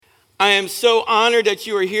I am so honored that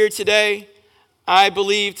you are here today. I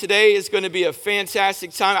believe today is going to be a fantastic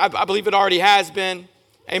time. I believe it already has been.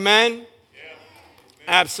 Amen? Yeah.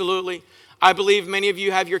 Absolutely. I believe many of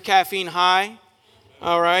you have your caffeine high.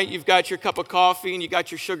 All right. You've got your cup of coffee and you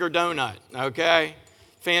got your sugar donut. Okay.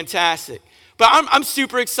 Fantastic. But I'm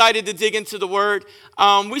super excited to dig into the Word.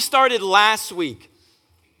 We started last week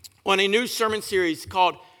on a new sermon series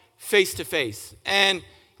called Face to Face. And,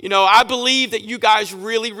 you know, I believe that you guys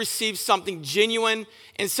really received something genuine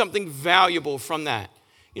and something valuable from that.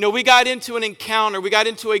 You know, we got into an encounter. We got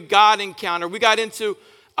into a God encounter. We got into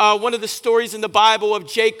one of the stories in the Bible of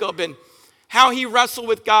Jacob and how he wrestled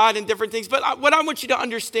with God and different things. But what I want you to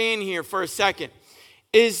understand here for a second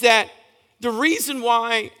is that the reason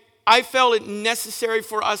why I felt it necessary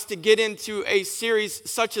for us to get into a series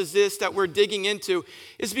such as this that we're digging into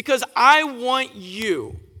is because I want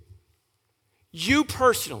you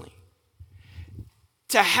personally,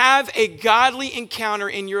 to have a godly encounter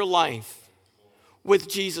in your life with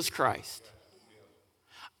Jesus Christ.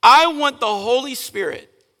 I want the Holy Spirit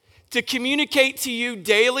to communicate to you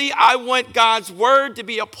daily. I want God's Word to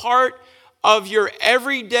be a part of your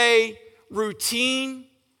everyday routine,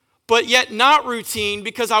 but yet not routine,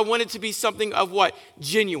 because I want it to be something of what?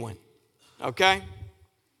 Genuine. Okay?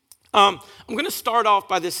 I'm going to start off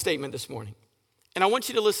by this statement this morning. And I want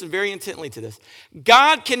you to listen very intently to this.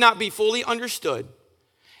 God cannot be fully understood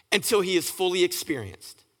until he is fully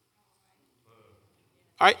experienced.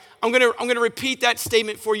 All right? I'm going to repeat that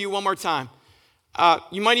statement for you one more time.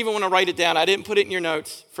 You might even want to write it down. I didn't put it in your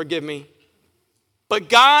notes. Forgive me. But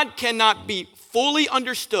God cannot be fully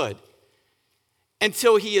understood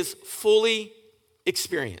until he is fully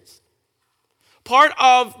experienced. Part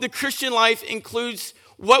of the Christian life includes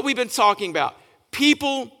what we've been talking about.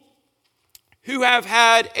 People who have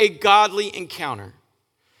had a godly encounter.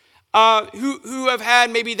 Who have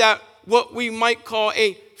had maybe that what we might call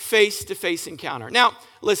a face-to-face encounter. Now,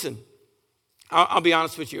 listen, I'll be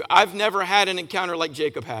honest with you. I've never had an encounter like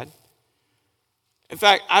Jacob had. In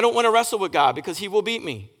fact, I don't want to wrestle with God because he will beat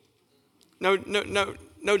me. No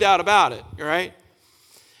doubt about it, all right?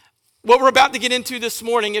 What we're about to get into this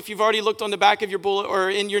morning, if you've already looked on the back of your bullet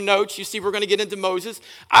or in your notes, you see we're going to get into Moses.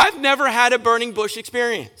 I've never had a burning bush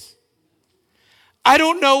experience. I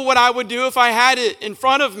don't know what I would do if I had it in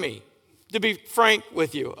front of me, to be frank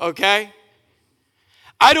with you, okay?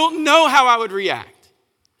 I don't know how I would react.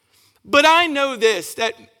 But I know this,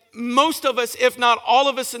 that most of us, if not all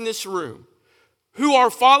of us in this room, who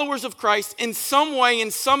are followers of Christ in some way,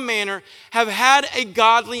 in some manner, have had a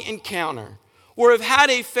godly encounter or have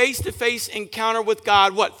had a face-to-face encounter with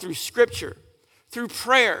God, what? Through Scripture, through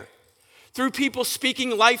prayer, through people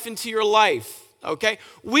speaking life into your life, okay?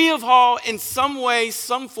 We have all, in some way,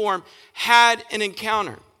 some form, had an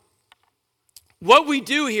encounter. What we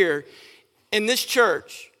do here in this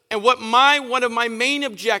church, and what one of my main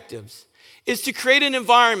objectives is to create an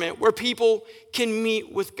environment where people can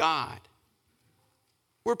meet with God.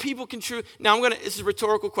 Where people can truly, now this is a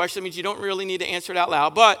rhetorical question, that means you don't really need to answer it out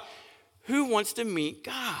loud, but who wants to meet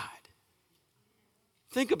God?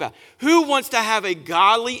 Think about it. Who wants to have a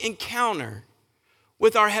godly encounter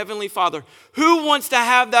with our Heavenly Father? Who wants to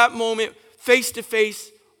have that moment face to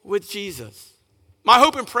face with Jesus? My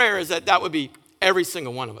hope and prayer is that would be every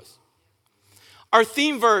single one of us. Our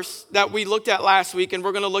theme verse that we looked at last week, and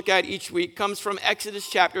we're going to look at each week, comes from Exodus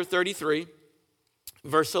chapter 33,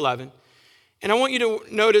 verse 11. And I want you to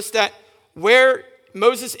notice that where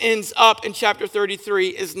Moses ends up in chapter 33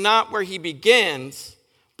 is not where he begins,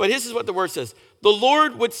 but this is what the word says. The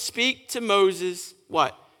Lord would speak to Moses,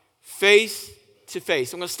 what? Face to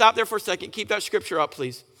face. I'm going to stop there for a second. Keep that scripture up,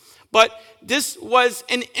 please. But this was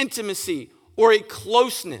an intimacy or a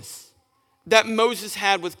closeness that Moses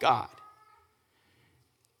had with God.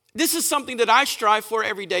 This is something that I strive for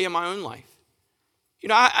every day in my own life. You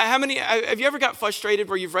know, have you ever got frustrated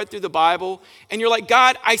where you've read through the Bible and you're like,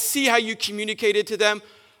 God, I see how you communicated to them.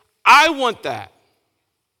 I want that.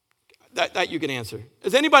 That you can answer.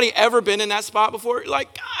 Has anybody ever been in that spot before?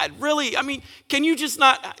 Like, God, really? I mean, can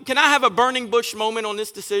I have a burning bush moment on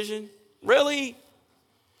this decision? Really?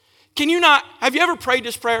 Have you ever prayed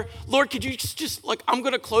this prayer? Lord, could you just I'm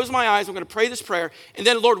going to close my eyes, I'm going to pray this prayer, and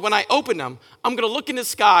then, Lord, when I open them, I'm going to look in the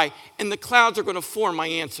sky, and the clouds are going to form my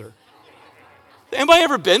answer. Anybody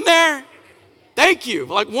ever been there? Thank you.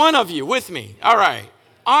 Like one of you with me. All right.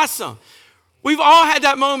 Awesome. We've all had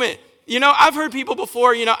that moment. You know, I've heard people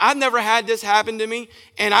before, I've never had this happen to me,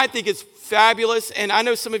 and I think it's fabulous, and I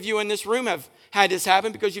know some of you in this room have had this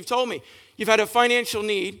happen because you've told me. You've had a financial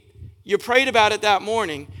need. You prayed about it that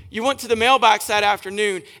morning. You went to the mailbox that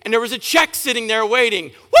afternoon, and there was a check sitting there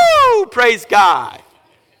waiting. Woo! Praise God.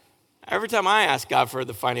 Every time I ask God for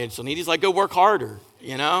the financial need, he's like, go work harder,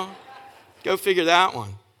 Go figure that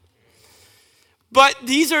one. But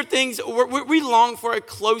these are things, we long for a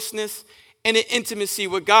closeness and an intimacy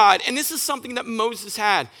with God. And this is something that Moses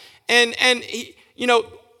had. And he,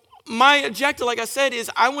 my objective, like I said,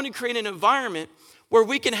 is I want to create an environment where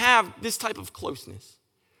we can have this type of closeness.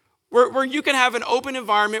 Where you can have an open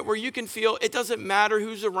environment where you can feel it doesn't matter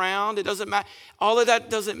who's around. It doesn't matter. All of that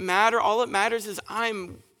doesn't matter. All that matters is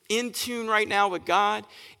I'm in tune right now with God.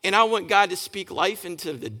 And I want God to speak life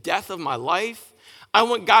into the death of my life. I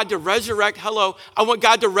want God to resurrect. I want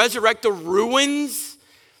God to resurrect the ruins.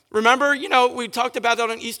 Remember, we talked about that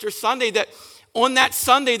on Easter Sunday, that on that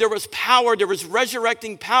Sunday there was power. There was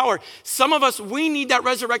resurrecting power. Some of us, we need that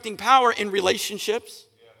resurrecting power in relationships.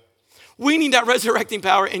 We need that resurrecting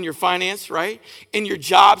power in your finance, right? In your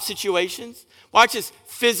job situations. Watch this,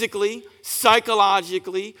 physically,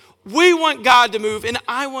 psychologically. We want God to move, and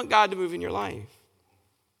I want God to move in your life.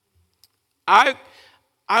 I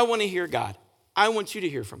want to hear God. I want you to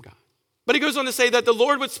hear from God. But he goes on to say that the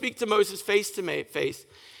Lord would speak to Moses face to face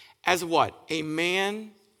as what? A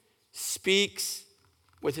man speaks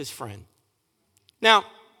with his friend. Now,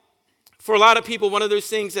 for a lot of people, one of those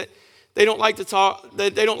things that they don't like to talk,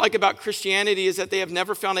 that they don't like about Christianity is that they have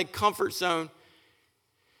never found a comfort zone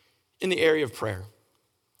in the area of prayer.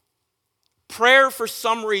 Prayer, for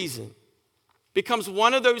some reason, becomes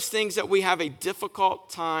one of those things that we have a difficult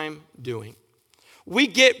time doing. We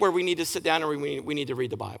get where we need to sit down and we need to read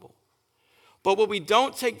the Bible. But what we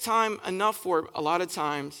don't take time enough for a lot of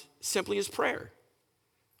times simply is prayer.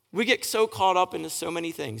 We get so caught up into so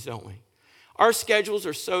many things, don't we? Our schedules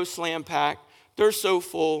are so slam-packed. They're so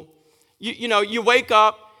full. You wake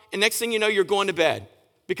up, and next thing you know, you're going to bed.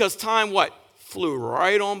 Because time, flew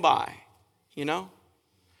right on by,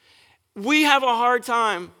 We have a hard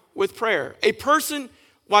time with prayer. A person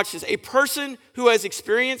who has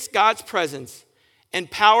experienced God's presence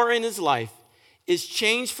and power in his life is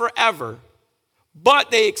changed forever,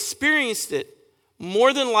 but they experienced it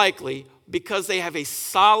more than likely because they have a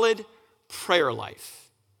solid prayer life.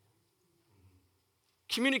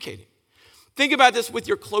 Communicating. Think about this with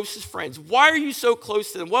your closest friends. Why are you so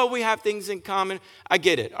close to them? Well, we have things in common. I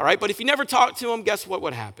get it, all right? But if you never talk to them, guess what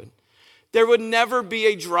would happen? There would never be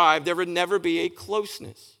a drive. There would never be a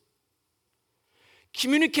closeness.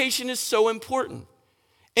 Communication is so important.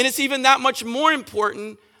 And it's even that much more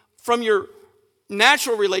important from your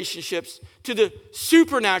natural relationships to the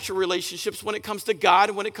supernatural relationships when it comes to God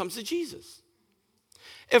and when it comes to Jesus.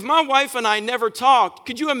 If my wife and I never talked,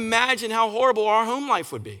 could you imagine how horrible our home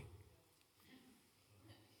life would be?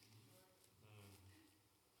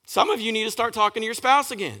 Some of you need to start talking to your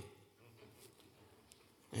spouse again.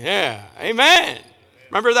 Yeah, amen.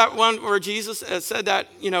 Remember that one where Jesus said that,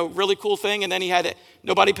 really cool thing, and then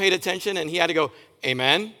nobody paid attention, and he had to go,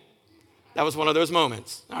 amen? That was one of those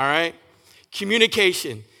moments, all right?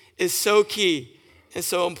 Communication is so key and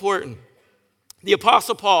so important. The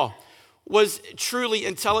Apostle Paul was truly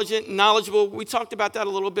intelligent, knowledgeable. We talked about that a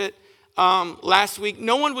little bit last week.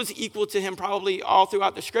 No one was equal to him probably all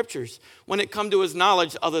throughout the scriptures when it come to his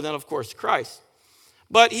knowledge, other than, of course, Christ.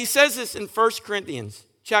 But he says this in 1 Corinthians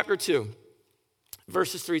chapter 2,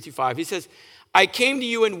 verses 3-5. He says, I came to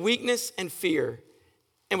you in weakness and fear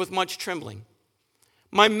and with much trembling.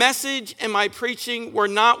 My message and my preaching were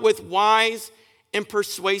not with wise and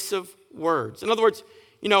persuasive words. In other words,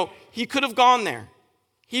 he could have gone there.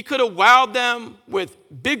 He could have wowed them with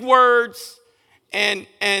big words and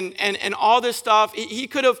all this stuff. He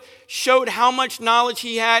could have showed how much knowledge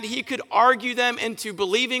he had. He could argue them into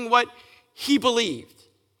believing what he believed.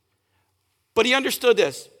 But he understood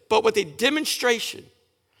this, but with a demonstration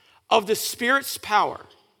of the Spirit's power,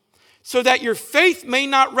 so that your faith may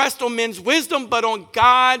not rest on men's wisdom, but on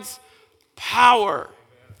God's power.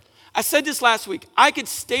 I said this last week. I could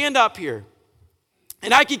stand up here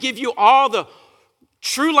and I could give you all the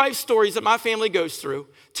true life stories that my family goes through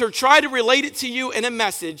to try to relate it to you in a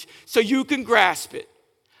message so you can grasp it.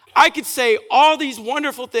 I could say all these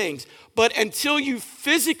wonderful things, but until you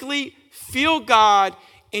physically feel God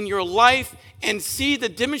in your life and see the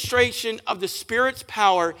demonstration of the Spirit's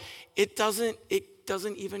power, it doesn't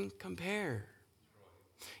even compare.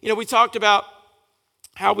 We talked about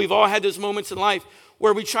how we've all had those moments in life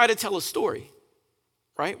where we try to tell a story,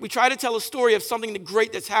 right? We try to tell a story of something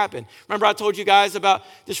great that's happened. Remember I told you guys about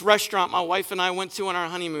this restaurant my wife and I went to on our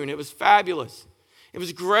honeymoon. It was fabulous. It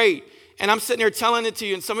was great. And I'm sitting there telling it to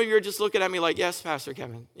you, and some of you are just looking at me like, yes, Pastor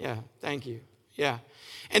Kevin. Yeah, thank you. Yeah.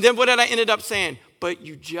 And then what did I ended up saying? But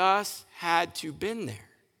you just had to been there.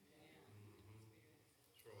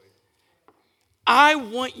 I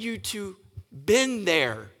want you to been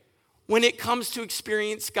there when it comes to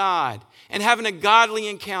experience God and having a godly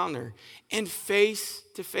encounter and face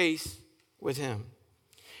to face with him.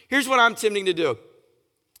 Here's what I'm attempting to do.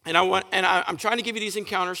 I'm trying to give you these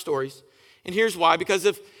encounter stories. And here's why. Because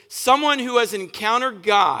if someone who has encountered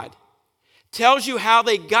God tells you how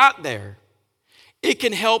they got there, it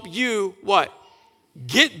can help you, what?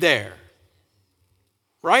 Get there.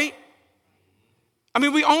 Right? I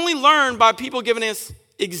mean, we only learn by people giving us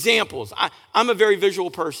examples. I'm a very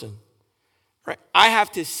visual person. Right? I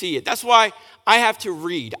have to see it. That's why I have to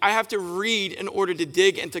read. I have to read in order to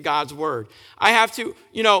dig into God's word. I have to,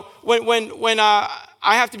 I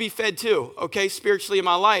have to be fed too, okay, spiritually in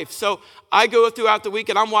my life. So I go throughout the week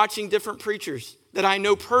and I'm watching different preachers that I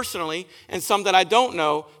know personally and some that I don't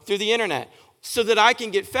know through the internet so that I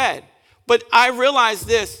can get fed. But I realize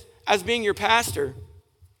this, as being your pastor,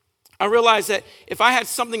 I realize that if I had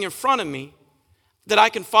something in front of me that I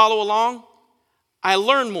can follow along, I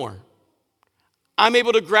learn more. I'm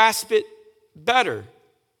able to grasp it better.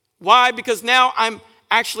 Why? Because now I'm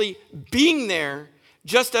actually being there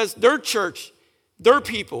just as their church, their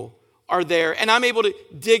people are there, and I'm able to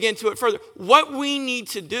dig into it further. What we need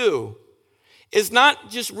to do is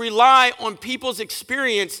not just rely on people's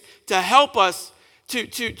experience to help us to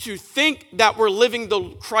think that we're living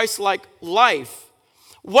the Christ-like life.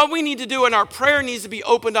 What we need to do, and our prayer needs to be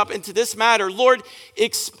opened up into this matter. Lord,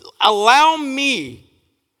 allow me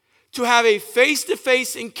to have a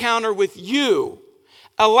face-to-face encounter with you.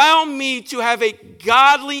 Allow me to have a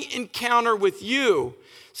godly encounter with you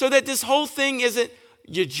so that this whole thing isn't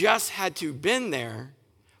you just had to been there,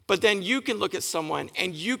 but then you can look at someone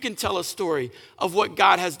and you can tell a story of what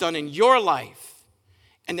God has done in your life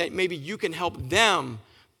and that maybe you can help them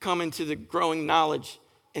come into the growing knowledge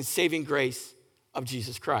and saving grace of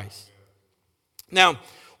Jesus Christ. Now,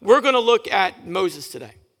 we're going to look at Moses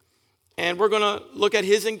today. And we're going to look at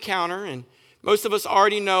his encounter, and most of us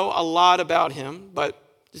already know a lot about him, but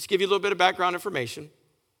just give you a little bit of background information.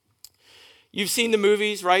 You've seen the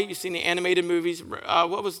movies, right? You've seen the animated movies.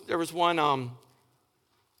 There was one,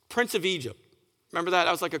 Prince of Egypt. Remember that?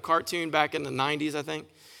 That was like a cartoon back in the 90s, I think.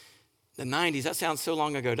 The 90s, that sounds so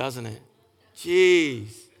long ago, doesn't it? Jeez.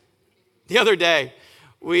 The other day,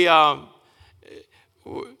 we have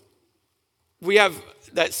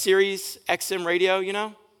that Sirius XM radio, you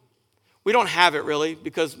know? We don't have it really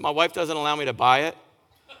because my wife doesn't allow me to buy it.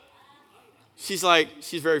 She's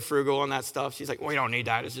very frugal on that stuff. She's like, we don't need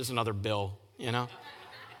that. It's just another bill, you know?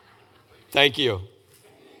 Thank you.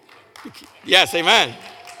 Yes, amen.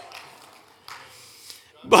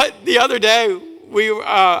 But the other day,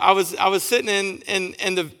 I was sitting in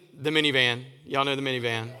the minivan. Y'all know the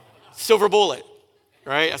minivan. Silver Bullet,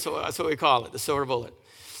 right? That's what we call it, the Silver Bullet.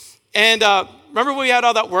 And remember we had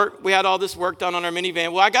all that work? We had all this work done on our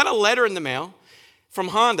minivan. Well, I got a letter in the mail from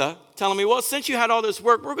Honda telling me, well, since you had all this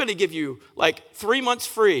work, we're going to give you like 3 months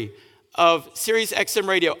free of Sirius XM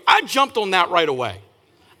radio. I jumped on that right away.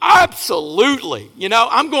 Absolutely. You know,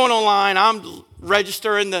 I'm going online. I'm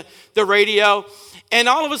registering the radio. And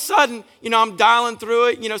all of a sudden, you know, I'm dialing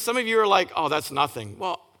through it. You know, some of you are like, oh, that's nothing.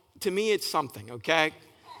 Well, to me, it's something, okay?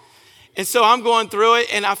 And so I'm going through it,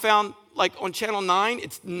 and I found, like, on Channel 9,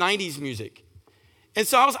 it's 90s music. And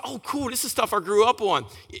so I was like, oh, cool, this is stuff I grew up on.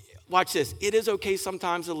 Watch this. It is okay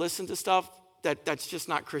sometimes to listen to stuff that's just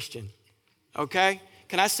not Christian, okay?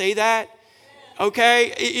 Can I say that?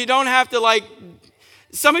 Okay? You don't have to, like,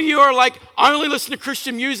 some of you are like, I only listen to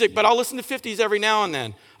Christian music, but I'll listen to 50s every now and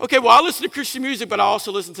then. Okay, well, I listen to Christian music, but I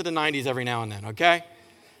also listen to the 90s every now and then, okay?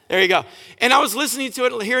 There you go. And I was listening to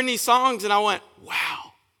it, hearing these songs, and I went,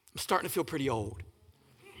 wow, I'm starting to feel pretty old.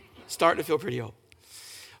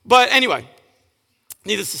 But anyway,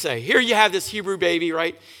 needless to say, here you have this Hebrew baby,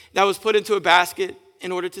 right, that was put into a basket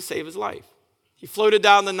in order to save his life. He floated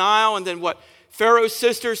down the Nile, and then what? Pharaoh's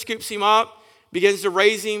sister scoops him up, begins to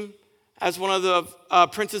raise him as one of the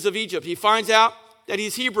princes of Egypt. He finds out that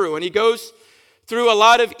he's Hebrew, and he goes through a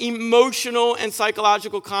lot of emotional and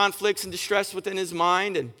psychological conflicts and distress within his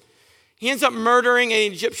mind, and he ends up murdering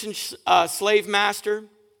an Egyptian slave master,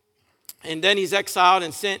 and then he's exiled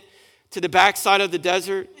and sent to the backside of the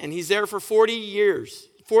desert, and he's there for 40 years.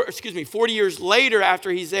 40 years later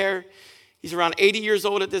after he's there, he's around 80 years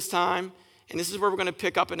old at this time, and this is where we're going to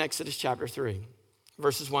pick up in Exodus chapter 3,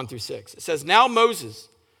 verses 1 through 6. It says, now Moses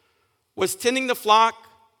was tending the flock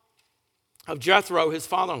of Jethro, his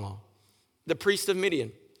father-in-law, the priest of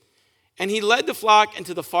Midian, and he led the flock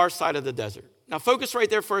into the far side of the desert. Now focus right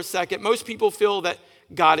there for a second. Most people feel that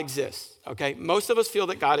God exists, okay? Most of us feel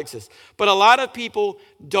that God exists. But a lot of people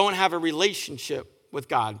don't have a relationship with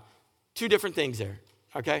God. Two different things there,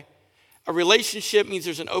 okay? A relationship means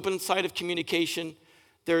there's an open side of communication.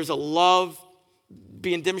 There's a love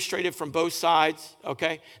being demonstrated from both sides,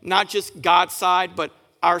 okay? Not just God's side, but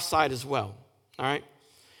our side as well, all right?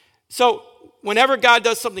 So whenever God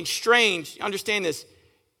does something strange, understand this,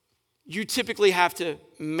 you typically have to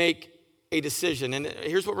make a decision. And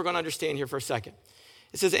here's what we're going to understand here for a second.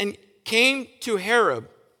 It says, and came to Horeb,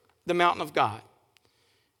 the mountain of God.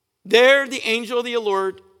 There the angel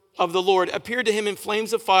of the Lord appeared to him in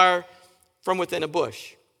flames of fire from within a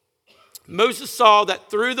bush. Moses saw that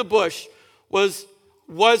through the bush was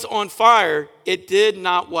on fire. It did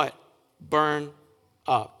not what? Burn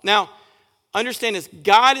up. Now, understand this.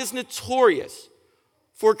 God is notorious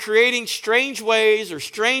for creating strange ways or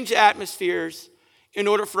strange atmospheres in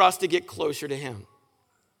order for us to get closer to him.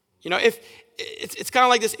 You know, if it's kind of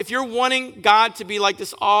like this. If you're wanting God to be like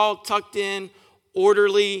this all tucked in,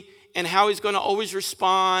 orderly, and how he's going to always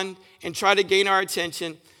respond and try to gain our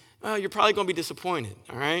attention, well, you're probably going to be disappointed,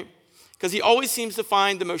 all right? Because he always seems to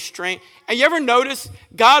find the most strange. And you ever notice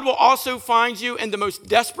God will also find you in the most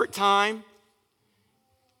desperate time,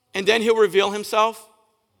 and then he'll reveal himself?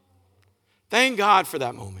 Thank God for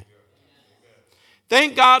that moment.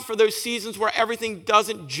 Thank God for those seasons where everything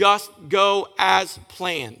doesn't just go as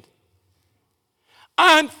planned.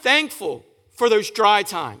 I'm thankful for those dry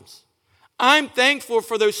times. I'm thankful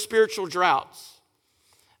for those spiritual droughts.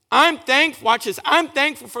 I'm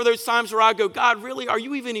thankful for those times where I go, God, really, are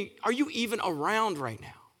you even around right now?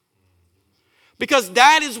 Because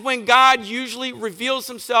that is when God usually reveals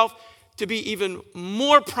himself to be even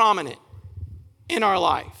more prominent in our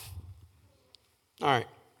life. All right.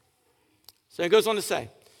 So it goes on to say,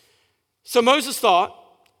 so Moses thought,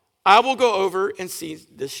 I will go over and see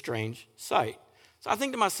this strange sight. So I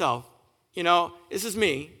think to myself, you know, this is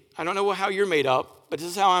me. I don't know how you're made up, but this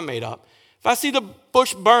is how I'm made up. If I see the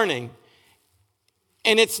bush burning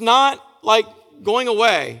and it's not like going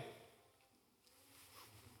away,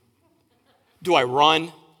 do I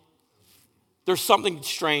run? There's something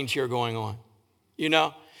strange here going on, you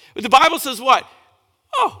know? But the Bible says what?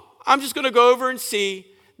 Oh, I'm just going to go over and see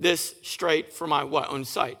this straight for my own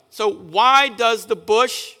sight. So why does the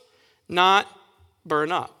bush not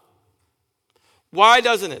burn up? Why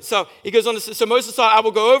doesn't it? So he goes on to say, so Moses thought, I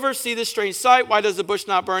will go over, see this strange sight. Why does the bush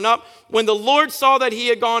not burn up? When the Lord saw that he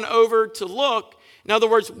had gone over to look, in other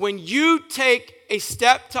words, when you take a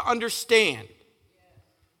step to understand,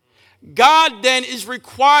 God then is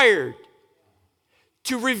required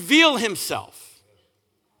to reveal himself.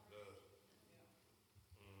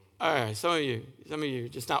 All right, some of you are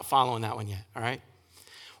just not following that one yet, all right?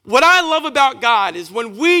 What I love about God is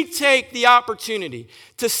when we take the opportunity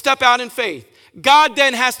to step out in faith, God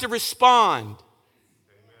then has to respond.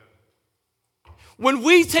 Amen. When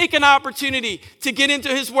we take an opportunity to get into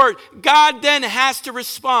his word, God then has to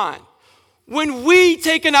respond. When we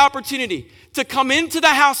take an opportunity to come into the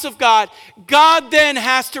house of God, God then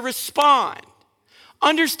has to respond.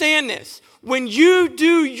 Understand this. When you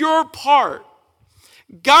do your part,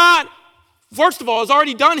 God, first of all, has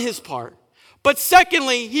already done his part. But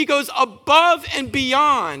secondly, he goes above and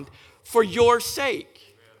beyond for your sake.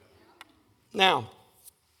 Now,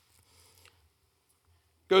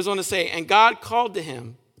 goes on to say, and God called to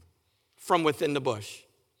him from within the bush.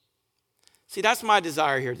 See, that's my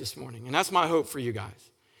desire here this morning, and that's my hope for you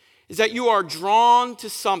guys, is that you are drawn to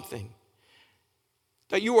something,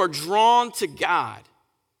 that you are drawn to God,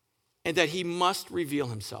 and that he must reveal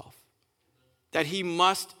himself, that he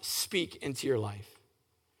must speak into your life.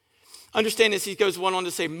 Understand this, he goes on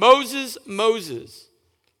to say, Moses, Moses.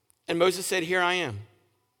 And Moses said, here I am.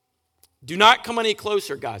 Do not come any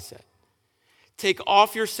closer, God said. Take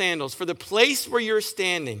off your sandals, for the place where you're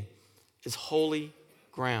standing is holy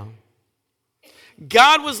ground.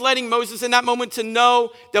 God was letting Moses in that moment to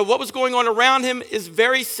know that what was going on around him is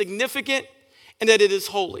very significant and that it is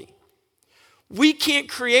holy. We can't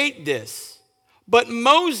create this, but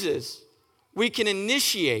Moses, we can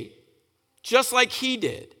initiate just like he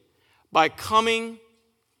did by coming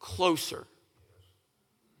closer.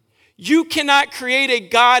 You cannot create a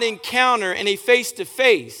God encounter and a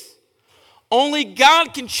face-to-face. Only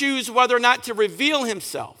God can choose whether or not to reveal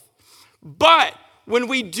himself. But when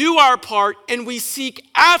we do our part and we seek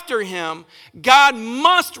after him, God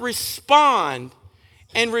must respond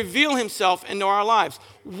and reveal himself into our lives.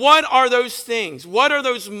 What are those things? What are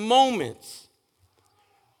those moments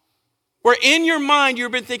where in your mind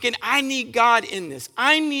you've been thinking, I need God in this.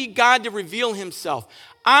 I need God to reveal himself.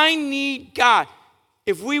 I need God.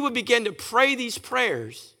 If we would begin to pray these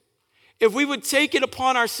prayers, if we would take it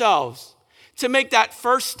upon ourselves to make that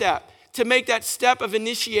first step, to make that step of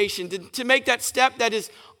initiation, to make that step that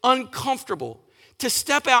is uncomfortable, to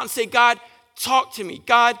step out and say, God, talk to me.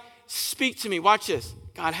 God, speak to me. Watch this.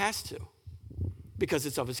 God has to, because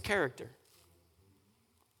it's of his character.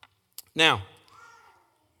 Now,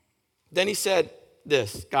 then he said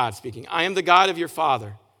this, God speaking, I am the God of your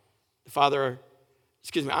father. I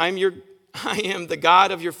am the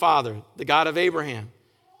God of your father, the God of Abraham,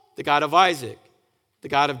 the God of Isaac, the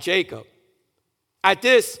God of Jacob. At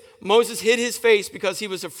this, Moses hid his face because he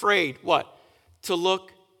was afraid, what? To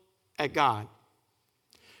look at God.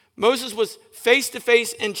 Moses was face to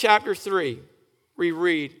face in chapter 3.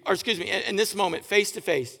 In this moment, face to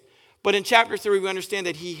face. But in chapter 3, we understand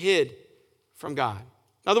that he hid from God.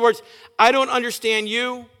 In other words, I don't understand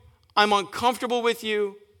you. I'm uncomfortable with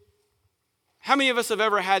you. How many of us have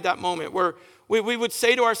ever had that moment where we would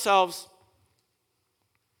say to ourselves,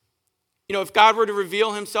 if God were to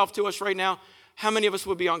reveal himself to us right now, how many of us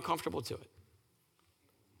would be uncomfortable to it?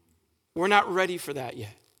 We're not ready for that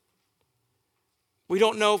yet. We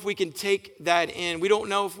don't know if we can take that in. We don't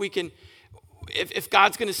know if we can, if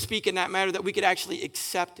God's going to speak in that matter, that we could actually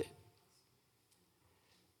accept it.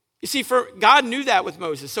 You see, God knew that with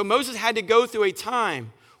Moses. So Moses had to go through a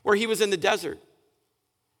time where he was in the desert.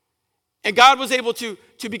 And God was able to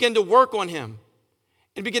begin to work on him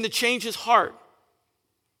and begin to change his heart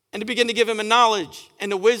and to begin to give him a knowledge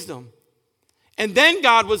and a wisdom. And then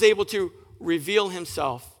God was able to reveal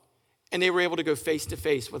himself, and they were able to go face to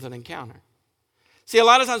face with an encounter. See, a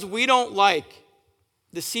lot of times we don't like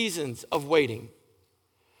the seasons of waiting.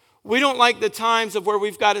 We don't like the times of where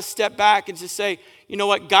we've got to step back and just say, you know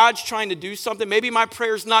what, God's trying to do something. Maybe my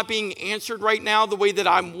prayer's not being answered right now the way that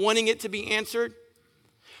I'm wanting it to be answered.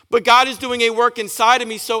 But God is doing a work inside of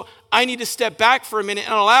me, so I need to step back for a minute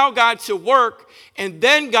and allow God to work, and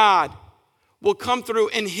then God will come through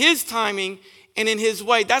in his timing and in his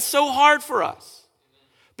way. That's so hard for us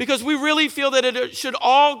because we really feel that it should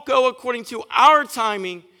all go according to our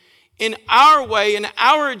timing, in our way, in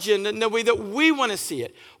our agenda, in the way that we want to see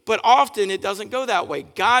it. But often it doesn't go that way.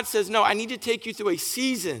 God says, no, I need to take you through a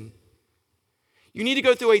season. You need to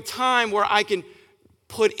go through a time where I can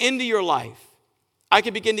put into your life. I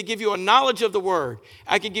can begin to give you a knowledge of the word.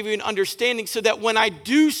 I can give you an understanding so that when I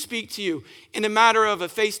do speak to you in a matter of a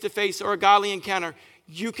face-to-face or a godly encounter,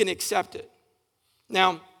 you can accept it.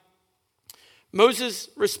 Now, Moses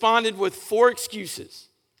responded with 4 excuses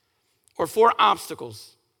or 4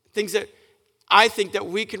 obstacles, things that I think that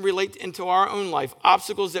we can relate into our own life,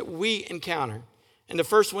 obstacles that we encounter. And the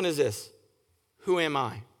first one is this: who am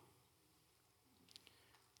I?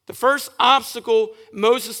 The first obstacle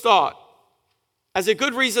Moses thought as a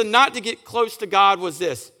good reason not to get close to God was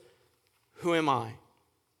this: who am I?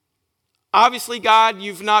 Obviously, God,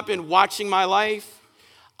 you've not been watching my life.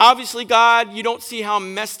 Obviously, God, you don't see how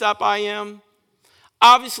messed up I am.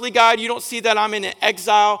 Obviously, God, you don't see that I'm in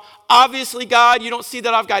exile. Obviously, God, you don't see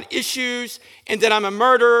that I've got issues and that I'm a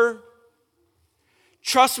murderer.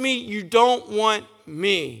 Trust me, you don't want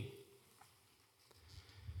me.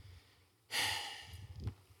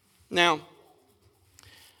 Now,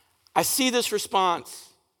 I see this response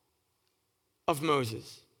of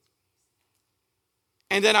Moses.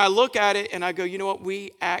 And then I look at it and I go, you know what?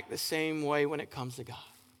 We act the same way when it comes to God.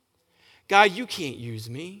 God, you can't use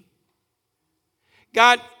me.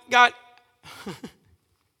 God,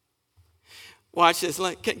 watch this.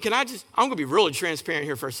 Can I just, I'm going to be really transparent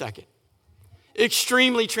here for a second.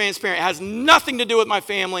 Extremely transparent. It has nothing to do with my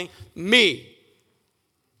family, me.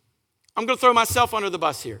 I'm going to throw myself under the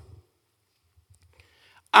bus here.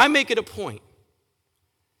 I make it a point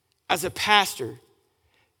as a pastor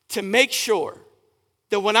to make sure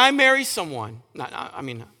that when I marry someone,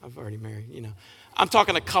 I've already married, I'm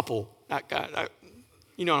talking a couple, not God,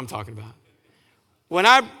 you know what I'm talking about. When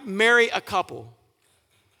I marry a couple,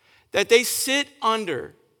 that they sit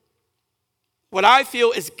under what I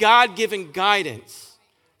feel is God-given guidance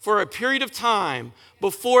for a period of time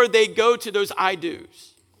before they go to those I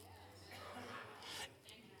do's.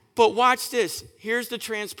 But watch this. Here's the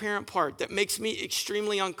transparent part that makes me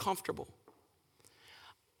extremely uncomfortable.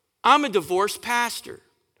 I'm a divorced pastor.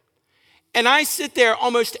 And I sit there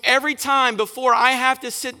almost every time before I have to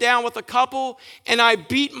sit down with a couple and I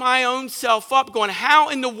beat my own self up going, how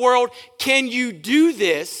in the world can you do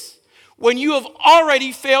this when you have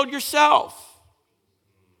already failed yourself?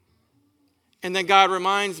 And then God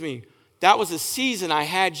reminds me, that was a season I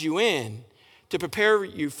had you in to prepare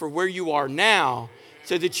you for where you are now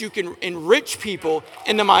so that you can enrich people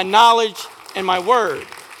into my knowledge and my word.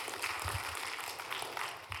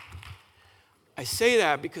 I say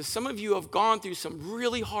that because some of you have gone through some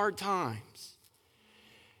really hard times.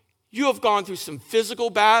 You have gone through some physical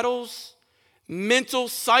battles, mental,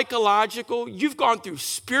 psychological. You've gone through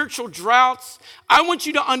spiritual droughts. I want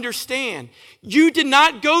you to understand, you did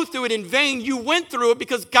not go through it in vain. You went through it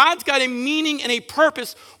because God's got a meaning and a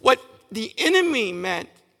purpose. What the enemy meant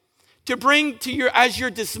to bring to your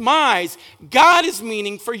demise, God is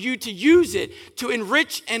meaning for you to use it to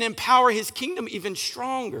enrich and empower his kingdom even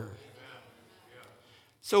stronger.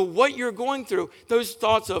 So what you're going through, those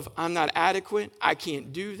thoughts of, I'm not adequate, I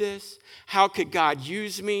can't do this, how could God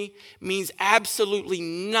use me, means absolutely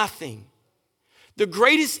nothing. The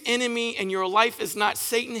greatest enemy in your life is not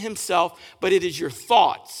Satan himself, but it is your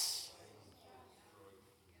thoughts.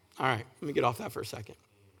 All right, let me get off that for a second.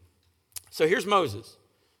 So here's Moses,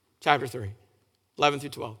 chapter 3, 11 through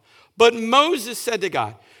 12. But Moses said to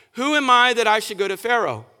God, who am I that I should go to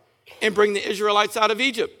Pharaoh and bring the Israelites out of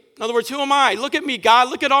Egypt? In other words, who am I? Look at me, God.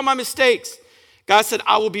 Look at all my mistakes. God said,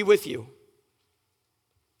 I will be with you.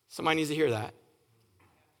 Somebody needs to hear that.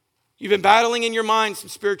 You've been battling in your mind some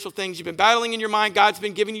spiritual things. You've been battling in your mind. God's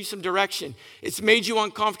been giving you some direction. It's made you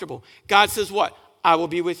uncomfortable. God says what? I will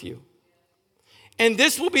be with you. And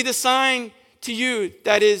this will be the sign to you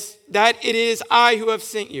that it is I who have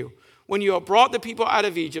sent you. When you have brought the people out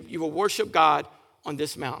of Egypt, you will worship God on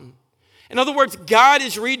this mountain. In other words, God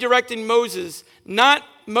is redirecting Moses, not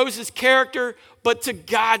Moses' character, but to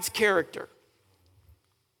God's character.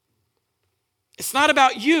 It's not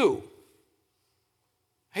about you.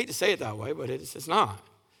 I hate to say it that way, but it's not.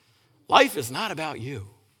 Life is not about you.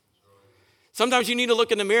 Sometimes you need to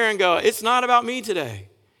look in the mirror and go, it's not about me today.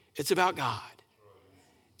 It's about God.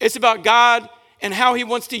 It's about God and how he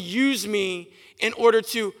wants to use me in order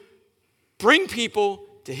to bring people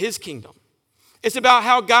to his kingdom. It's about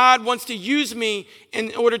how God wants to use me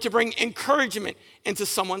in order to bring encouragement into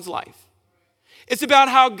someone's life. It's about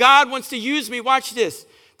how God wants to use me, watch this,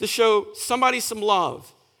 to show somebody some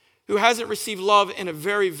love who hasn't received love in a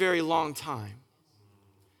very, very long time.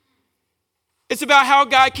 It's about how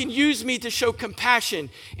God can use me to show compassion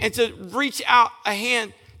and to reach out a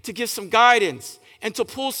hand to give some guidance and to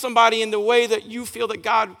pull somebody in the way that you feel that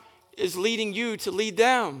God is leading you to lead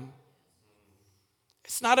them.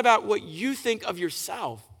 It's not about what you think of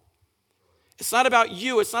yourself. It's not about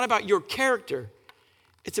you. It's not about your character.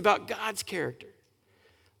 It's about God's character.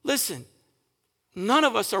 Listen, none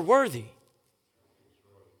of us are worthy.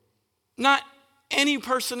 Not any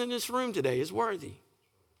person in this room today is worthy.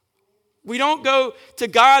 We don't go to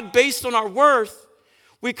God based on our worth.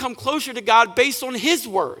 We come closer to God based on his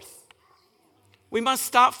worth. We must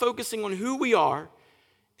stop focusing on who we are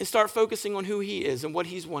and start focusing on who he is and what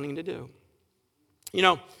he's wanting to do. You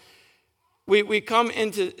know, we come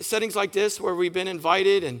into settings like this where we've been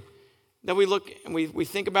invited, and then we look and we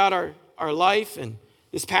think about our life. And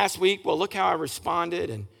this past week, well, look how I responded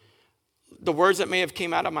and the words that may have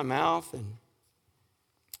came out of my mouth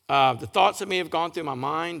and the thoughts that may have gone through my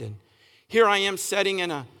mind. And here I am sitting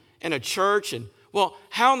in a church, and well,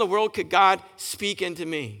 how in the world could God speak into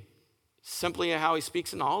me? Simply how he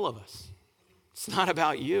speaks into all of us. It's not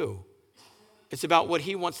about you. It's about what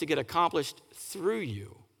he wants to get accomplished through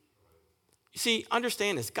you. You see,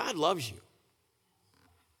 understand this. God loves you.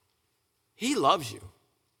 He loves you.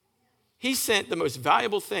 He sent the most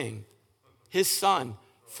valuable thing, his son,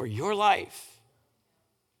 for your life.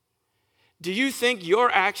 Do you think your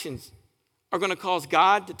actions are going to cause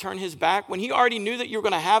God to turn his back when he already knew that you were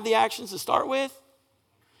going to have the actions to start with?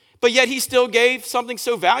 But yet he still gave something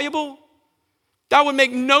so valuable? That would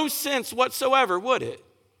make no sense whatsoever, would it?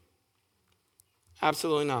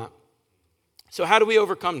 Absolutely not. So how do we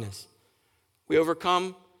overcome this? We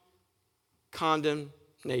overcome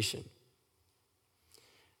condemnation.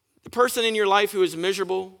 The person in your life who is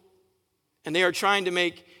miserable and they are trying to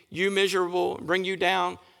make you miserable, bring you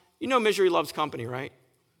down, you know misery loves company, right?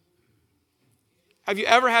 Have you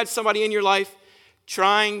ever had somebody in your life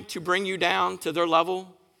trying to bring you down to their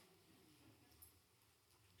level?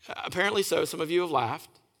 Apparently so. Some of you have laughed,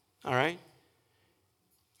 all right?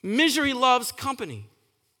 Misery loves company.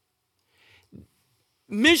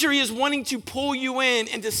 Misery is wanting to pull you in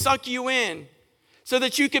and to suck you in so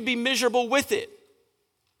that you can be miserable with it.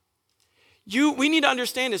 We need to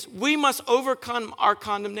understand this. We must overcome our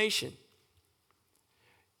condemnation.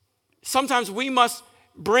 Sometimes we must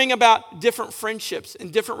bring about different friendships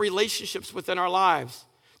and different relationships within our lives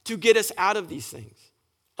to get us out of these things.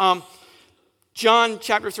 John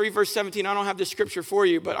chapter 3, verse 17, I don't have the scripture for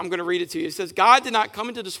you, but I'm going to read it to you. It says, God did not come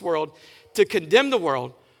into this world to condemn the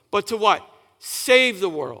world, but to what? Save the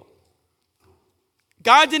world.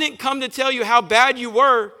 God didn't come to tell you how bad you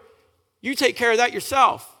were. You take care of that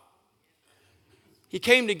yourself. He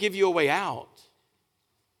came to give you a way out.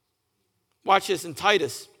 Watch this in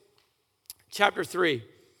Titus chapter 3,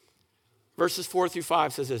 verses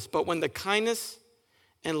 4-5 says this, but when the kindness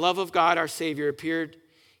and love of God our Savior appeared,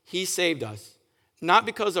 he saved us, not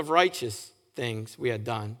because of righteous things we had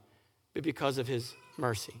done, but because of his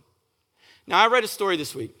mercy. Now, I read a story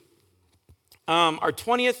this week. Our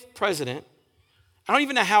 20th president, I don't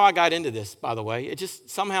even know how I got into this, by the way. It just,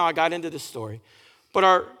 somehow I got into this story. But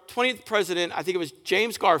our 20th president, I think it was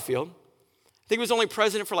James Garfield. I think he was only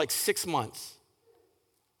president for like 6 months.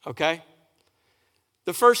 Okay?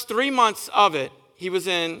 The first 3 months of it, he was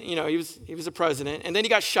in, he was a president, and then he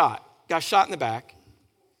got shot in the back.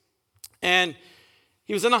 And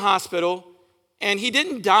he was in the hospital, and he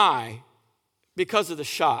didn't die because of the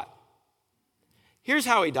shot. Here's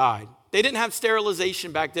how he died. They didn't have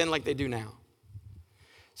sterilization back then like they do now.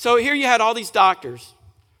 So here you had all these doctors,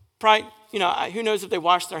 probably, who knows if they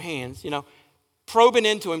washed their hands, probing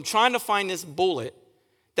into him, trying to find this bullet.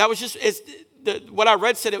 That was just, what I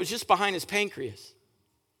read said it was just behind his pancreas.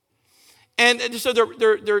 And so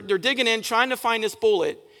they're digging in, trying to find this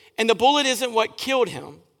bullet, and the bullet isn't what killed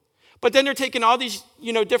him. But then they're taking all these,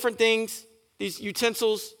 different things, these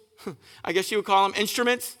utensils, I guess you would call them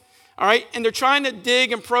instruments, all right? And they're trying to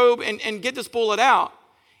dig and probe and get this bullet out,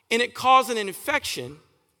 and it caused an infection.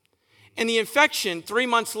 And the infection, 3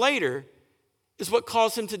 months later, is what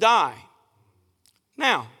caused him to die.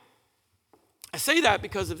 Now, I say that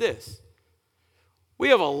because of this. We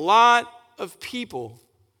have a lot of people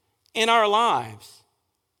in our lives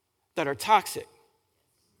that are toxic.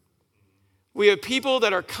 We have people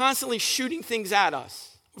that are constantly shooting things at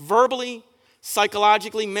us, verbally,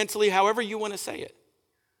 psychologically, mentally, however you want to say it.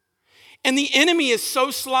 And the enemy is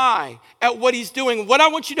so sly at what he's doing. What I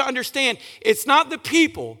want you to understand, it's not the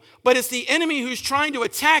people, but it's the enemy who's trying to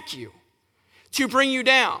attack you, to bring you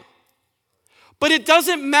down. But it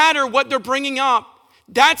doesn't matter what they're bringing up.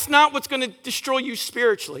 That's not what's going to destroy you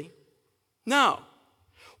spiritually. No.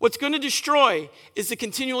 What's going to destroy is the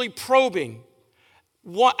continually probing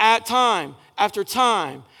at time after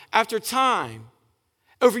time after time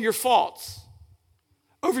over your faults,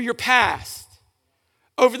 over your past,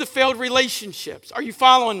 over the failed relationships. Are you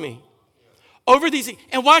following me? Over these things.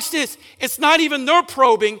 And watch this. It's not even their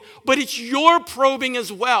probing, but it's your probing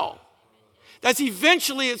as well. That's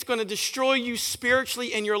eventually it's going to destroy you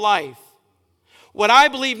spiritually in your life. What I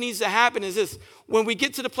believe needs to happen is this. When we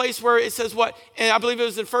get to the place where it says what, and I believe it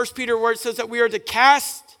was in 1 Peter where it says that we are to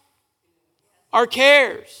cast our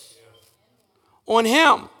cares on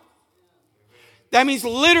him. That means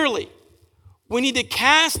literally, we need to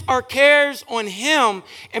cast our cares on him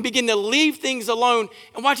and begin to leave things alone.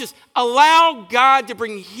 And watch this. Allow God to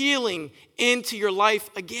bring healing into your life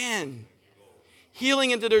again.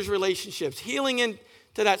 Healing into those relationships. Healing into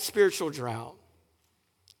that spiritual drought.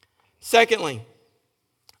 Secondly,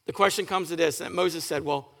 the question comes to this, that Moses said,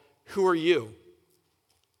 well, who are you?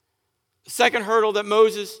 The second hurdle that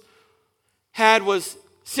Moses had was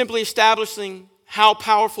simply establishing how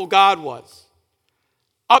powerful God was.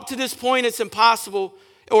 Up to this point, it's possible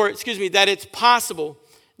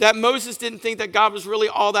that Moses didn't think that God was really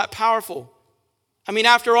all that powerful. I mean,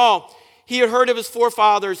 after all, he had heard of his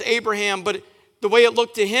forefathers, Abraham, but the way it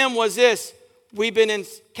looked to him was this: we've been in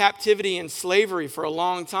captivity and slavery for a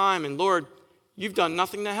long time, and Lord, you've done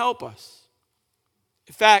nothing to help us.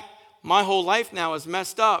 In fact, my whole life now is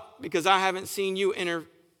messed up because I haven't seen you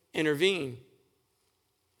intervene.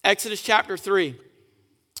 Exodus chapter 3,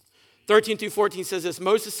 13-14 says this: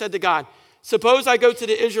 Moses said to God, suppose I go to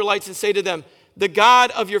the Israelites and say to them, the God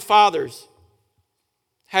of your fathers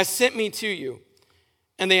has sent me to you.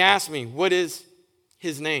 And they ask me, what is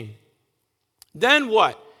his name? Then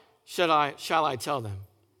what shall I tell them?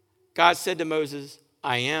 God said to Moses,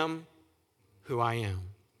 I am who I am.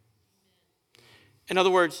 In other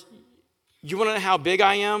words, you want to know how big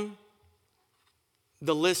I am?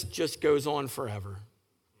 The list just goes on forever.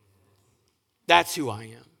 That's who I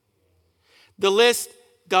am. The list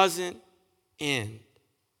doesn't end.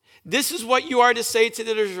 This is what you are to say to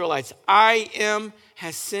the Israelites. I am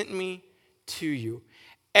has sent me to you.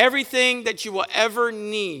 Everything that you will ever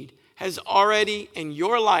need has already in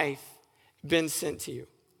your life been sent to you.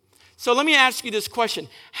 So let me ask you this question.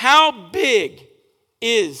 How big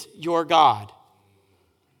is your God?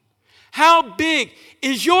 How big?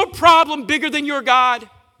 Is your problem bigger than your God?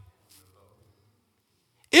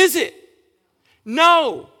 Is it?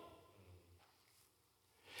 No.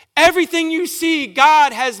 Everything you see,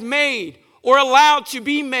 God has made or allowed to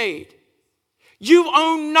be made. You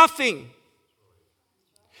own nothing.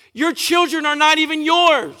 Your children are not even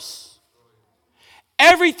yours.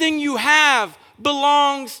 Everything you have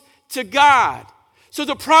belongs to God. So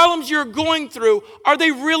the problems you're going through, are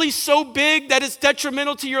they really so big that it's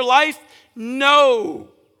detrimental to your life? No.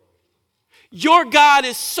 Your God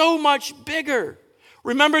is so much bigger.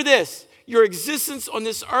 Remember this, your existence on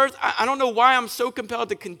this earth, I don't know why I'm so compelled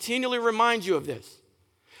to continually remind you of this,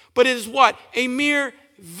 but it is what? A mere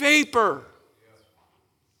vapor.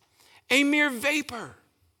 A mere vapor.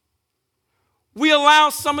 We allow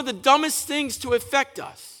some of the dumbest things to affect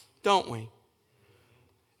us, don't we?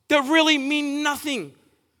 That really mean nothing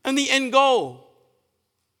in the end goal.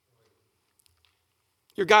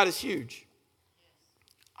 Your God is huge.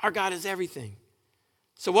 Our God is everything.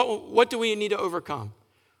 So what do we need to overcome?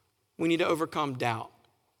 We need to overcome doubt.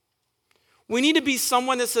 We need to be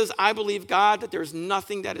someone that says, I believe, God, that there's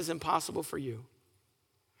nothing that is impossible for you.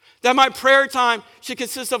 That my prayer time should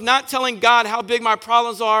consist of not telling God how big my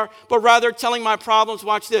problems are, but rather telling my problems,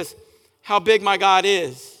 watch this, how big my God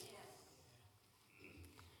is.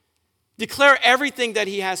 Declare everything that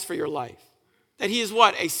he has for your life. That he is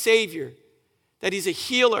what? A savior. That he's a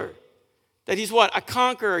healer. That he's what? A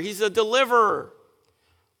conqueror. He's a deliverer.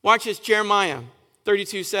 Watch this, Jeremiah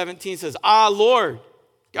 32:17 says, Ah, Lord,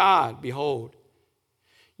 God, behold,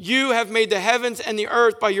 you have made the heavens and the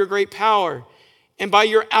earth by your great power and by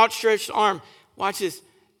your outstretched arm. Watch this.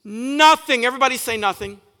 Nothing, everybody say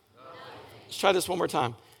nothing. Let's try this one more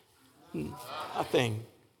time. Nothing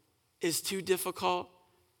is too difficult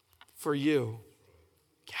for you.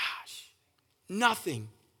 Gosh, nothing.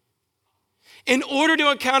 In order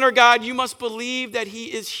to encounter God, you must believe that he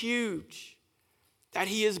is huge, that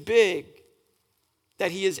he is big,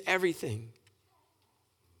 that he is everything.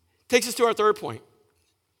 Takes us to our third point.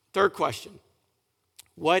 Third question.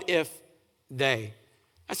 What if they?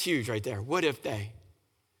 That's huge right there. What if they?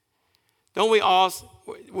 Don't we all,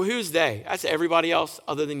 well, who's they? That's everybody else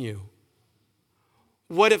other than you.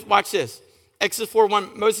 What if, watch this. Exodus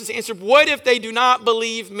 4:1, Moses answered, what if they do not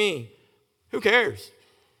believe me? Who cares?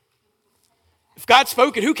 If God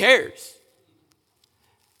spoke it, who cares?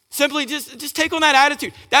 Simply just take on that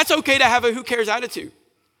attitude. That's okay to have a who cares attitude.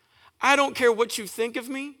 I don't care what you think of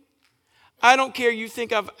me. I don't care you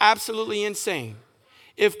think I'm absolutely insane.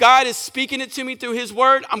 If God is speaking it to me through his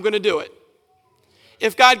word, I'm going to do it.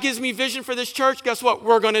 If God gives me vision for this church, guess what?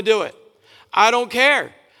 We're going to do it. I don't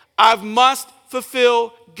care. I must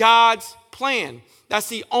fulfill God's plan. That's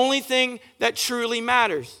the only thing that truly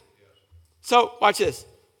matters. So watch this.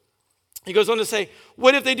 He goes on to say,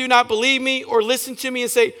 what if they do not believe me or listen to me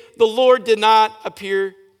and say, the Lord did not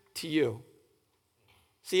appear to you?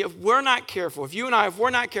 See, if we're not careful, if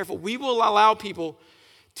we're not careful, we will allow people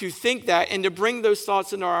to think that and to bring those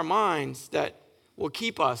thoughts into our minds that will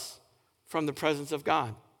keep us from the presence of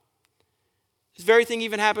God. This very thing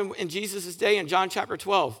even happened in Jesus' day in John chapter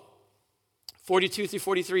 12. 42 through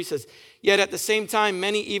 43 says, yet at the same time,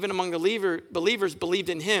 many even among the believers believed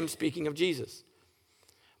in him, speaking of Jesus.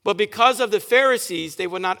 But because of the Pharisees, they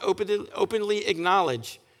would not openly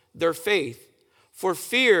acknowledge their faith. For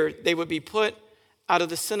fear they would be put out of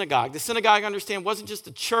the synagogue. The synagogue, understand, wasn't just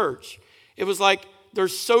a church. It was like their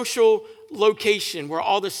social location where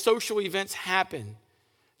all the social events happen.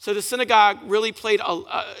 So the synagogue really played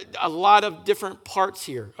a lot of different parts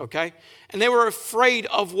here, okay? And they were afraid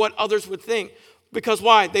of what others would think. Because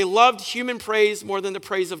why? They loved human praise more than the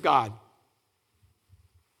praise of God.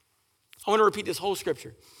 I want to repeat this whole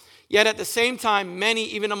scripture. Yet at the same time, many,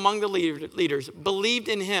 even among the leaders, believed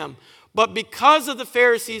in him. But because of the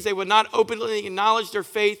Pharisees, they would not openly acknowledge their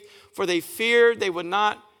faith, for they feared they would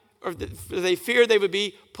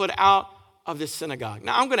be put out of the synagogue.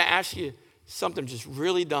 Now, I'm going to ask you something just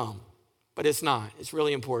really dumb, but it's not. It's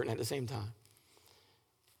really important at the same time.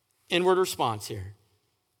 Inward response here.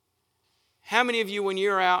 How many of you, when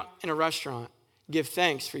you're out in a restaurant, give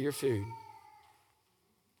thanks for your food?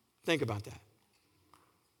 Think about that.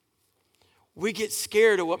 We get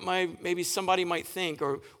scared of what maybe somebody might think,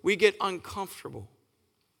 or we get uncomfortable.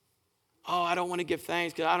 Oh, I don't want to give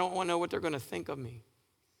thanks because I don't want to know what they're going to think of me.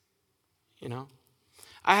 You know?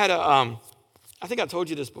 I had I think I told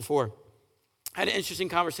you this before. I had an interesting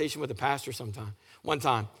conversation with a pastor one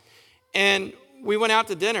time. And we went out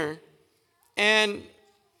to dinner, and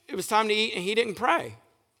it was time to eat, and he didn't pray.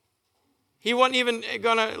 He wasn't even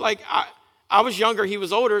going to, I was younger, he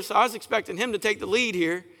was older, so I was expecting him to take the lead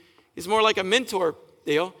here. He's more like a mentor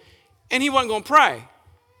deal. And he wasn't going to pray.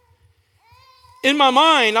 In my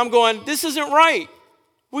mind, I'm going, this isn't right.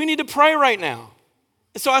 We need to pray right now.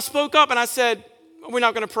 And so I spoke up and I said, we're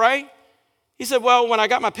not going to pray? He said, well, when I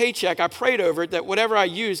got my paycheck, I prayed over it that whatever I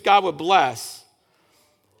used, God would bless.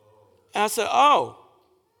 And I said, oh.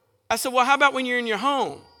 I said, well, how about when you're in your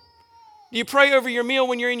home? Do you pray over your meal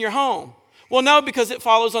when you're in your home? Well, no, because it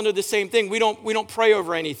follows under the same thing. We don't pray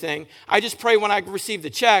over anything. I just pray when I receive the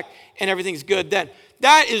check and everything's good then.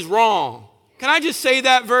 That is wrong, Can I just say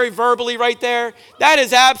that very verbally right there? That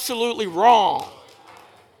is absolutely wrong.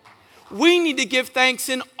 We need to give thanks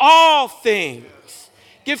in all things.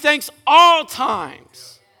 Give thanks all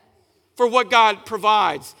times for what God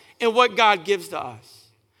provides and what God gives to us.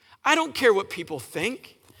 I don't care what people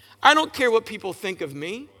think. I don't care what people think of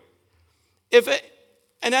me.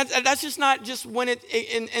 And that's just not just when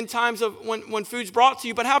in times of when food's brought to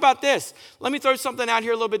you, but how about this? Let me throw something out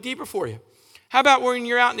here a little bit deeper for you. How about when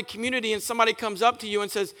you're out in the community and somebody comes up to you and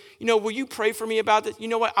says, will you pray for me about this? You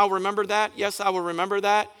know what? I'll remember that. Yes, I will remember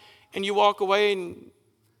that. And you walk away and,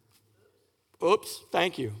 oops,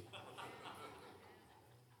 thank you.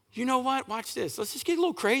 You know what? Watch this. Let's just get a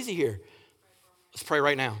little crazy here. Let's pray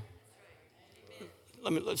right now.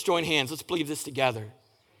 Let's join hands. Let's believe this together.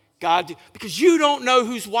 God, because you don't know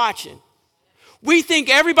who's watching. We think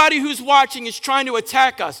everybody who's watching is trying to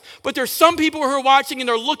attack us, but there's some people who are watching and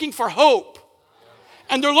they're looking for hope.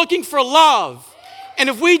 And they're looking for love. And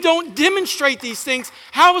if we don't demonstrate these things,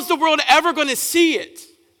 how is the world ever going to see it?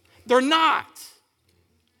 They're not.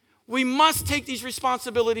 We must take these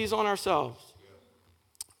responsibilities on ourselves.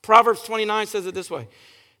 Proverbs 29 says it this way.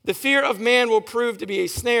 The fear of man will prove to be a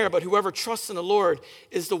snare, but whoever trusts in the Lord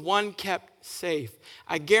is the one kept safe.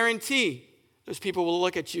 I guarantee those people will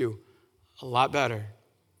look at you a lot better.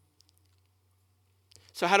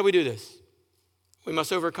 So how do we do this? We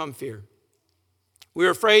must overcome fear.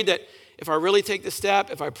 We're afraid that if I really take the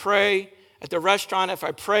step, if I pray at the restaurant, if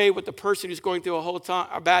I pray with the person who's going through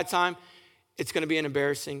a bad time, it's going to be an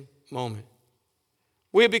embarrassing moment.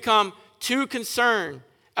 We have become too concerned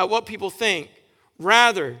at what people think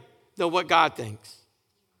rather than what God thinks.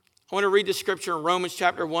 I want to read the scripture in Romans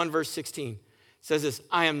chapter 1, verse 16. It says this,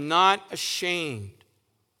 I am not ashamed.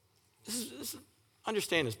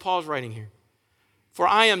 Understand this, Paul's writing here. For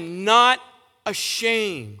I am not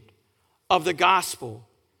ashamed of the gospel,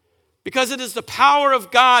 because it is the power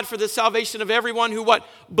of God for the salvation of everyone who what?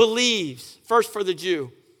 Believes. First for the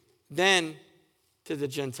Jew, then to the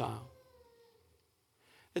Gentile.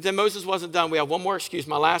 But then Moses wasn't done. We have one more excuse,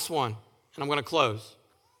 my last one, and I'm going to close.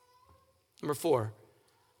 Number 4,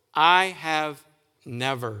 I have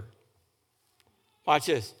never. Watch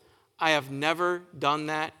this. I have never done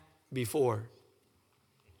that before.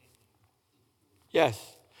 Yes.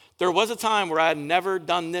 There was a time where I had never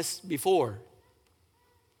done this before.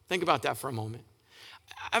 Think about that for a moment.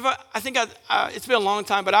 It's been a long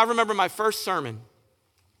time, but I remember my first sermon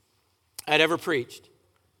I'd ever preached.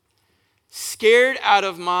 Scared out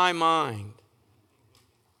of my mind.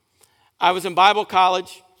 I was in Bible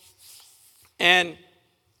college, and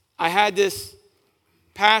I had this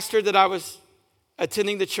pastor that I was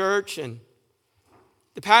attending the church, and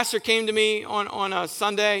the pastor came to me on a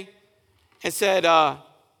Sunday and said,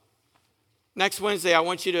 next Wednesday, I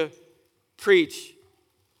want you to preach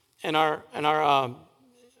in our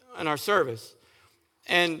service.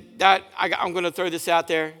 And that I'm going to throw this out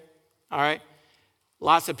there, all right?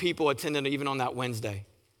 Lots of people attended even on that Wednesday.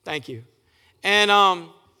 Thank you. And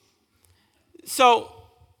so,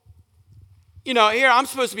 here I'm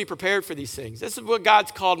supposed to be prepared for these things. This is what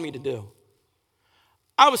God's called me to do.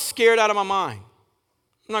 I was scared out of my mind.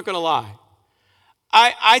 I'm not going to lie.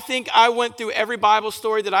 I think I went through every Bible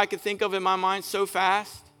story that I could think of in my mind so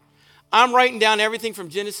fast. I'm writing down everything from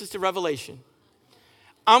Genesis to Revelation.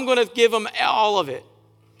 I'm going to give them all of it.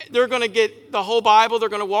 They're going to get the whole Bible. They're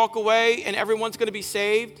going to walk away, and everyone's going to be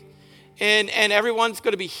saved, and everyone's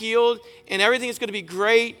going to be healed, and everything is going to be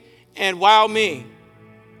great, and wow me.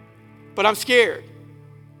 But I'm scared.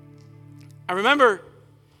 I remember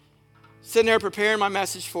sitting there preparing my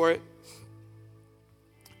message for it.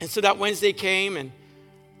 And so that Wednesday came, and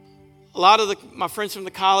a lot of my friends from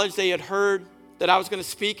the college, they had heard that I was going to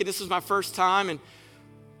speak, and this was my first time. And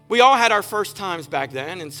we all had our first times back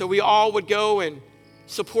then, and so we all would go and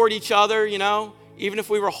support each other, Even if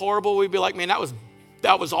we were horrible, we'd be like, man,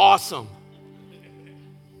 that was awesome.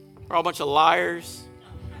 We're all a bunch of liars,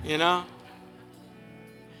 And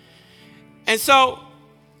so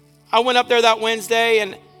I went up there that Wednesday,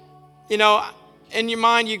 and, in your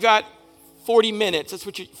mind, you got 40 minutes. That's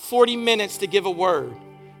 40 minutes to give a word.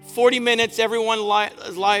 40 minutes, everyone's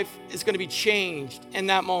life is going to be changed in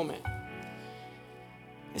that moment.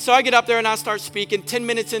 And so I get up there and I start speaking. 10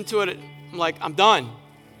 minutes into it, I'm like, I'm done.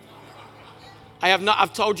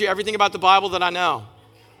 I've told you everything about the Bible that I know.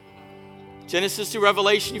 Genesis to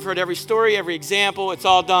Revelation, you've heard every story, every example, it's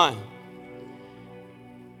all done.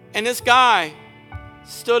 And this guy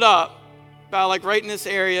stood up about right in this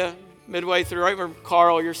area, midway through, right where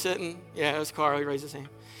Carl, you're sitting. Yeah, it was Carl, he raised his hand.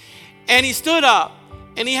 And he stood up,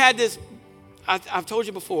 and he had this, I've told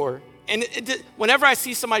you before, and whenever I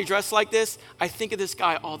see somebody dressed like this, I think of this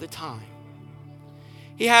guy all the time.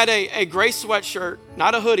 He had a gray sweatshirt,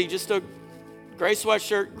 not a hoodie, just a gray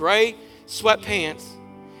sweatshirt, gray sweatpants,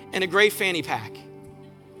 and a gray fanny pack.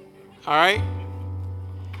 All right?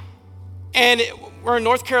 And we're in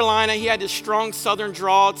North Carolina. He had this strong southern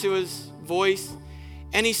drawl to his voice.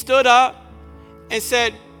 And he stood up and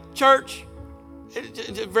said, church,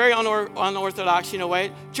 very unorthodox,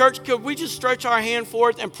 way. Church, could we just stretch our hand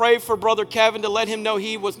forth and pray for Brother Kevin to let him know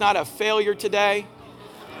he was not a failure today?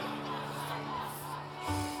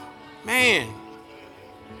 Man,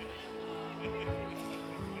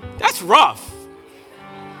 that's rough.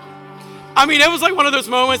 I mean, it was like one of those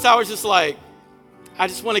moments I was just like, I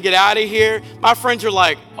just want to get out of here. My friends are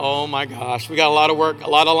like, oh my gosh, we got a lot of work, a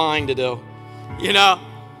lot of lying to do,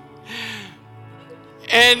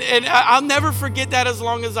 And I'll never forget that as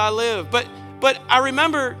long as I live. But I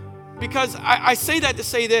remember, because I say that to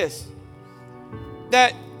say this,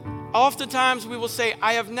 that oftentimes we will say,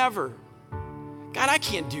 I have never. God, I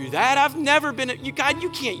can't do that. I've never been, God, you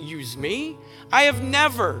can't use me. I have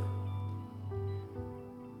never.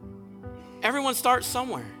 Everyone starts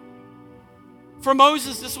somewhere. For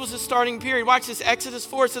Moses, this was his starting period. Watch this, Exodus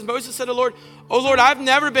 4, it says, Moses said to the Lord, "O Lord, I've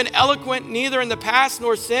never been eloquent, neither in the past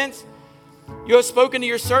nor since. You have spoken to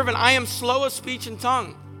your servant. I am slow of speech and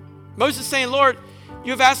tongue." Moses saying, Lord,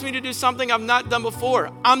 you have asked me to do something I've not done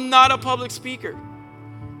before. I'm not a public speaker.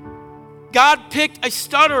 God picked a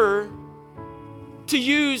stutterer to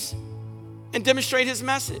use and demonstrate his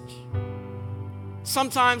message.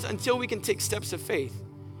 Sometimes, until we can take steps of faith,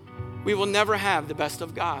 we will never have the best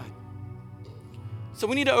of God. So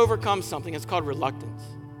we need to overcome something. It's called reluctance.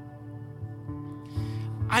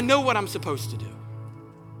 I know what I'm supposed to do.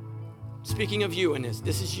 Speaking of you in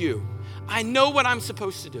this is you. I know what I'm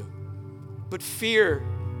supposed to do, but fear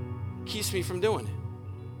keeps me from doing it.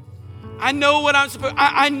 I know what I'm supposed,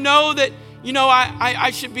 I know that,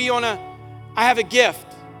 I should be I have a gift.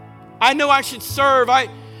 I know I should serve. I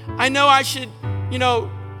know I should,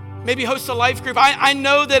 maybe host a life group. I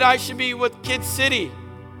know that I should be with Kids City,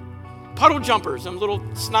 puddle jumpers, them little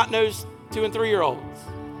snot-nosed 2- and 3-year-olds.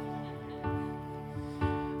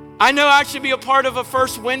 I know I should be a part of a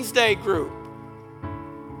First Wednesday group.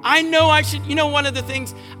 I know I should, one of the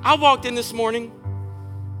things, I walked in this morning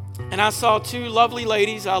and I saw 2 lovely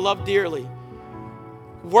ladies I love dearly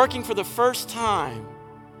working for the first time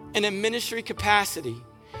in a ministry capacity.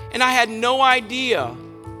 And I had no idea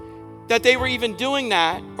that they were even doing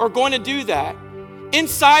that or going to do that.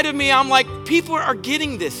 Inside of me, I'm like, people are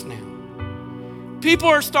getting this now. People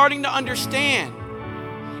are starting to understand.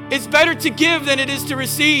 It's better to give than it is to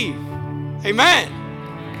receive. Amen.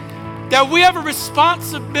 That we have a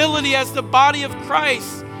responsibility as the body of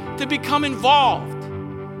Christ to become involved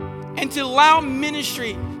and to allow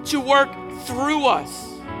ministry to work through us.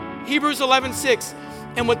 Hebrews 11:6,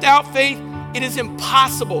 and without faith, it is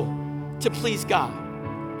impossible to please God.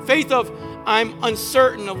 Faith of, I'm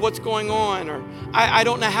uncertain of what's going on, or I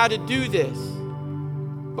don't know how to do this.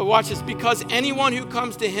 But watch this, because anyone who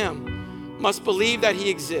comes to him must believe that he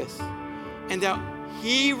exists and that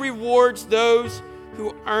he rewards those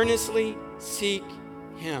who earnestly seek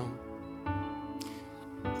him.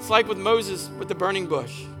 It's like with Moses with the burning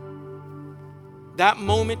bush. That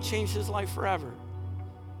moment changed his life forever.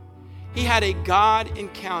 He had a God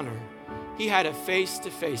encounter. He had a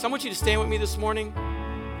face-to-face. I want you to stand with me this morning.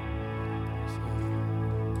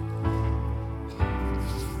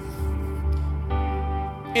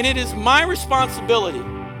 And it is my responsibility,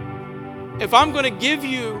 if I'm going to give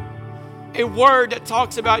you a word that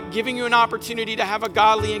talks about giving you an opportunity to have a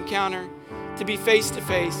godly encounter, to be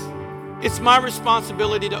face-to-face, it's my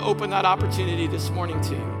responsibility to open that opportunity this morning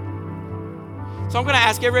to you. So I'm going to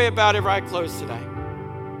ask everybody about every eye closed today.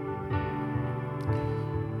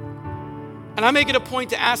 And I make it a point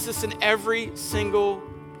to ask this in every single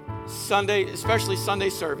Sunday, especially Sunday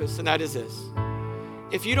service, and that is this.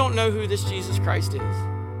 If you don't know who this Jesus Christ is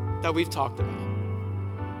that we've talked about,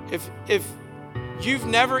 if you've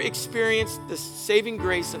never experienced the saving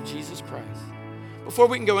grace of Jesus Christ, before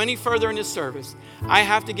we can go any further in this service, I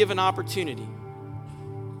have to give an opportunity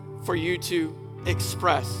for you to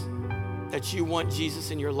express that you want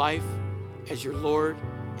Jesus in your life as your Lord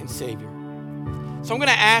and Savior. So I'm going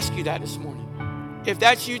to ask you that this morning. If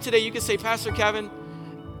that's you today, you can say, Pastor Kevin,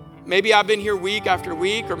 maybe I've been here week after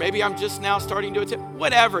week, or maybe I'm just now starting to attend.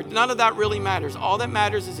 Whatever, none of that really matters. All that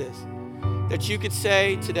matters is this, that you could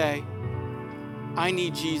say today, I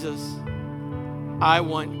need Jesus. I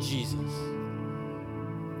want Jesus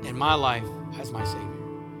in my life as my Savior.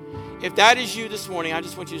 If that is you this morning, I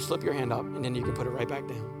just want you to slip your hand up, and then you can put it right back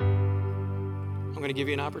down. I'm going to give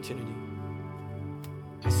you an opportunity.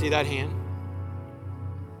 I see that hand.